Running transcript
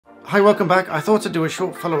Hi, welcome back. I thought I'd do a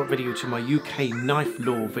short follow-up video to my UK knife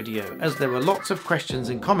law video, as there were lots of questions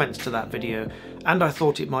and comments to that video, and I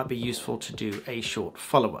thought it might be useful to do a short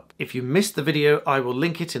follow-up. If you missed the video, I will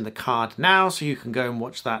link it in the card now so you can go and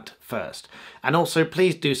watch that first. And also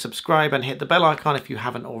please do subscribe and hit the bell icon if you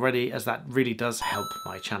haven't already, as that really does help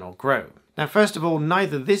my channel grow. Now, first of all,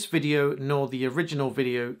 neither this video nor the original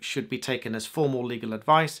video should be taken as formal legal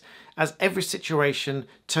advice, as every situation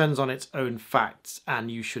turns on its own facts and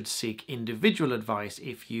you should seek individual advice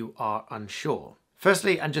if you are unsure.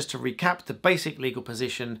 Firstly, and just to recap the basic legal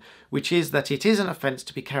position, which is that it is an offence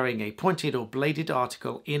to be carrying a pointed or bladed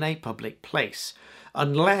article in a public place,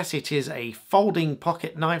 unless it is a folding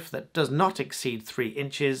pocket knife that does not exceed 3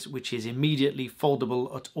 inches, which is immediately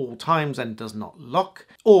foldable at all times and does not lock,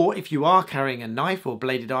 or if you are carrying a knife or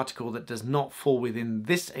bladed article that does not fall within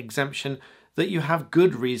this exemption, that you have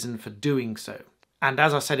good reason for doing so. And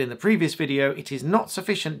as I said in the previous video, it is not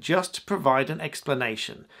sufficient just to provide an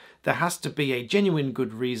explanation. There has to be a genuine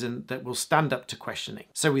good reason that will stand up to questioning.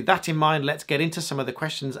 So with that in mind, let's get into some of the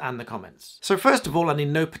questions and the comments. So first of all, and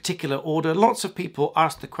in no particular order, lots of people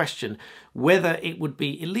asked the question whether it would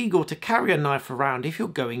be illegal to carry a knife around if you're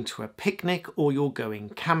going to a picnic or you're going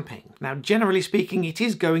camping. Now, generally speaking, it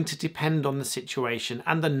is going to depend on the situation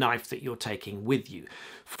and the knife that you're taking with you.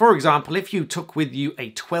 For example, if you took with you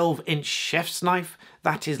a 12-inch chef's knife,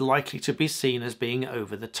 that is likely to be seen as being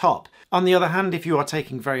over the top. On the other hand, if you are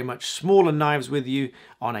taking very much smaller knives with you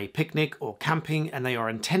on a picnic or camping and they are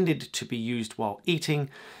intended to be used while eating,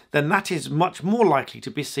 then that is much more likely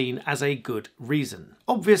to be seen as a good reason.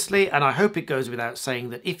 Obviously, and I hope it goes without saying,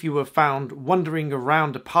 that if you were found wandering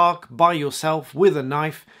around a park by yourself with a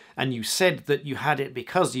knife and you said that you had it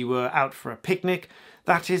because you were out for a picnic,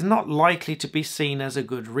 that is not likely to be seen as a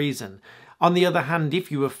good reason. On the other hand,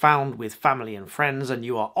 if you were found with family and friends and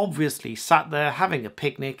you are obviously sat there having a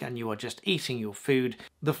picnic and you are just eating your food,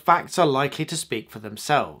 the facts are likely to speak for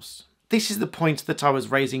themselves. This is the point that I was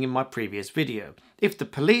raising in my previous video. If the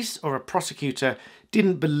police or a prosecutor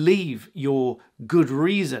didn't believe your good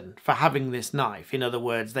reason for having this knife, in other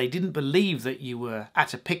words, they didn't believe that you were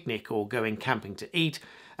at a picnic or going camping to eat,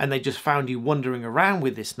 and they just found you wandering around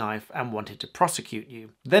with this knife and wanted to prosecute you,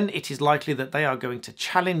 then it is likely that they are going to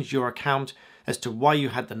challenge your account as to why you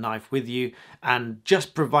had the knife with you, and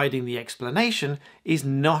just providing the explanation is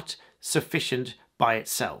not sufficient by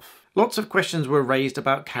itself. Lots of questions were raised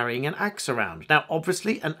about carrying an axe around. Now,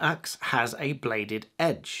 obviously, an axe has a bladed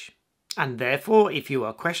edge. And therefore, if you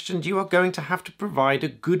are questioned, you are going to have to provide a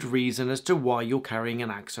good reason as to why you're carrying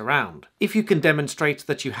an axe around. If you can demonstrate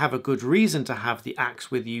that you have a good reason to have the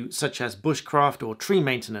axe with you, such as bushcraft or tree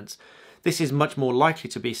maintenance, this is much more likely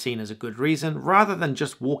to be seen as a good reason rather than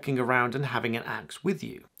just walking around and having an axe with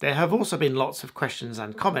you. There have also been lots of questions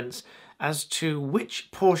and comments as to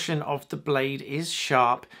which portion of the blade is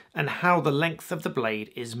sharp and how the length of the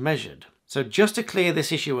blade is measured. So just to clear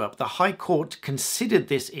this issue up, the High Court considered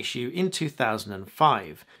this issue in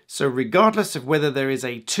 2005. So regardless of whether there is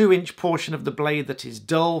a 2-inch portion of the blade that is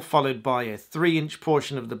dull followed by a 3-inch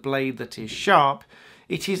portion of the blade that is sharp,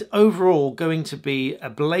 it is overall going to be a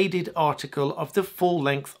bladed article of the full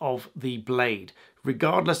length of the blade,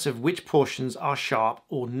 regardless of which portions are sharp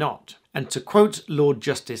or not. And to quote Lord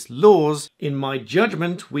Justice Laws, "In my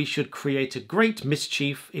judgment, we should create a great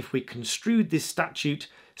mischief if we construed this statute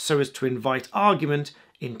so as to invite argument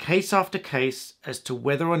in case after case as to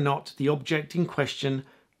whether or not the object in question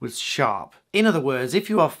was sharp." In other words, if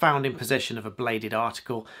you are found in possession of a bladed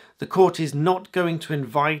article, the court is not going to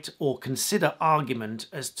invite or consider argument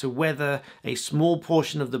as to whether a small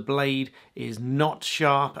portion of the blade is not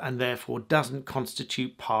sharp and therefore doesn't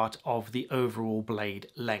constitute part of the overall blade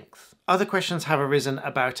length. Other questions have arisen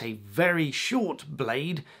about a very short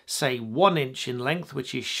blade, say 1 inch in length,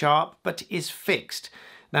 which is sharp but is fixed.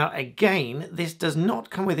 Now again, this does not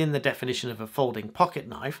come within the definition of a folding pocket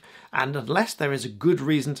knife, and unless there is a good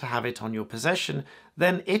reason to have it on your possession,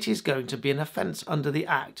 then it is going to be an offence under the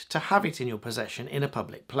Act to have it in your possession in a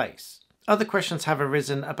public place. Other questions have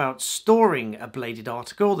arisen about storing a bladed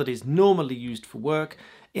article that is normally used for work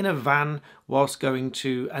in a van whilst going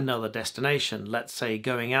to another destination, let's say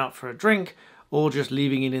going out for a drink or just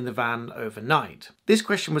leaving it in the van overnight. This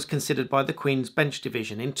question was considered by the Queen's Bench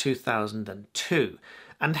Division in 2002.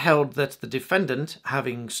 And held that the defendant,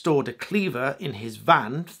 having stored a cleaver in his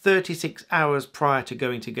van 36 hours prior to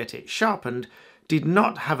going to get it sharpened, did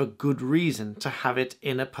not have a good reason to have it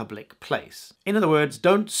in a public place. In other words,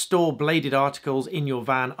 don't store bladed articles in your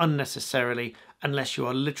van unnecessarily unless you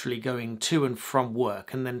are literally going to and from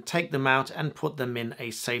work, and then take them out and put them in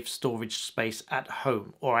a safe storage space at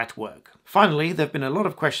home or at work. Finally, there have been a lot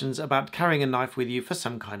of questions about carrying a knife with you for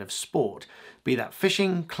some kind of sport, be that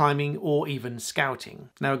fishing, climbing, or even scouting.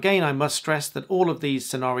 Now again, I must stress that all of these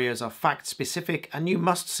scenarios are fact specific, and you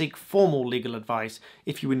must seek formal legal advice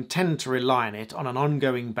if you intend to rely on it on an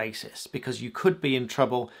ongoing basis, because you could be in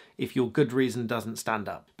trouble if your good reason doesn't stand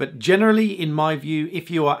up. But generally, in my view,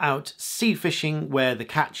 if you are out sea fishing where the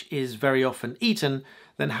catch is very often eaten,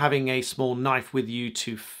 then having a small knife with you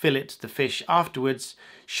to fillet the fish afterwards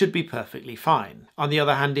should be perfectly fine. On the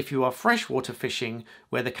other hand, if you are freshwater fishing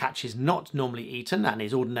where the catch is not normally eaten and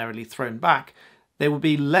is ordinarily thrown back, there would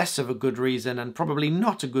be less of a good reason, and probably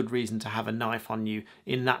not a good reason, to have a knife on you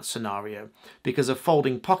in that scenario, because a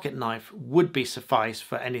folding pocket knife would be suffice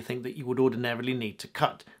for anything that you would ordinarily need to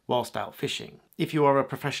cut whilst out fishing. If you are a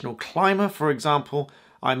professional climber, for example,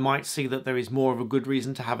 I might see that there is more of a good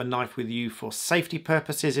reason to have a knife with you for safety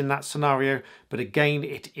purposes in that scenario, but again,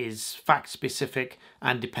 it is fact specific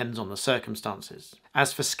and depends on the circumstances.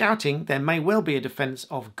 As for scouting, there may well be a defence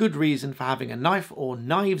of good reason for having a knife or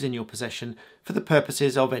knives in your possession for the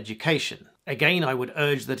purposes of education. Again, I would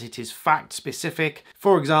urge that it is fact specific.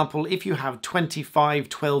 For example, if you have 25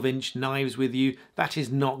 12-inch knives with you, that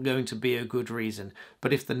is not going to be a good reason.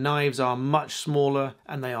 But if the knives are much smaller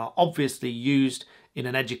and they are obviously used in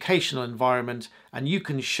an educational environment, and you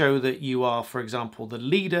can show that you are, for example, the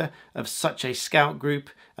leader of such a scout group,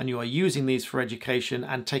 and you are using these for education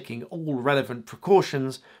and taking all relevant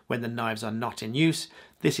precautions when the knives are not in use,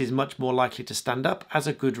 this is much more likely to stand up as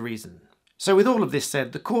a good reason. So with all of this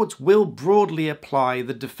said, the courts will broadly apply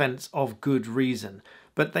the defence of good reason,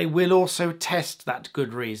 but they will also test that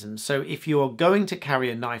good reason. So if you are going to carry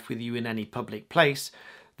a knife with you in any public place,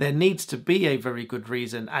 there needs to be a very good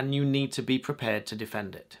reason, and you need to be prepared to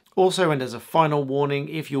defend it. Also, and as a final warning,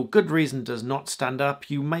 if your good reason does not stand up,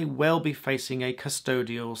 you may well be facing a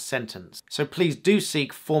custodial sentence. So please do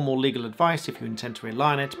seek formal legal advice if you intend to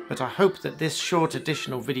rely on it, but I hope that this short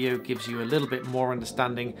additional video gives you a little bit more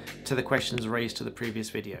understanding to the questions raised to the previous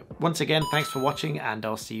video. Once again, thanks for watching, and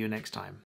I'll see you next time.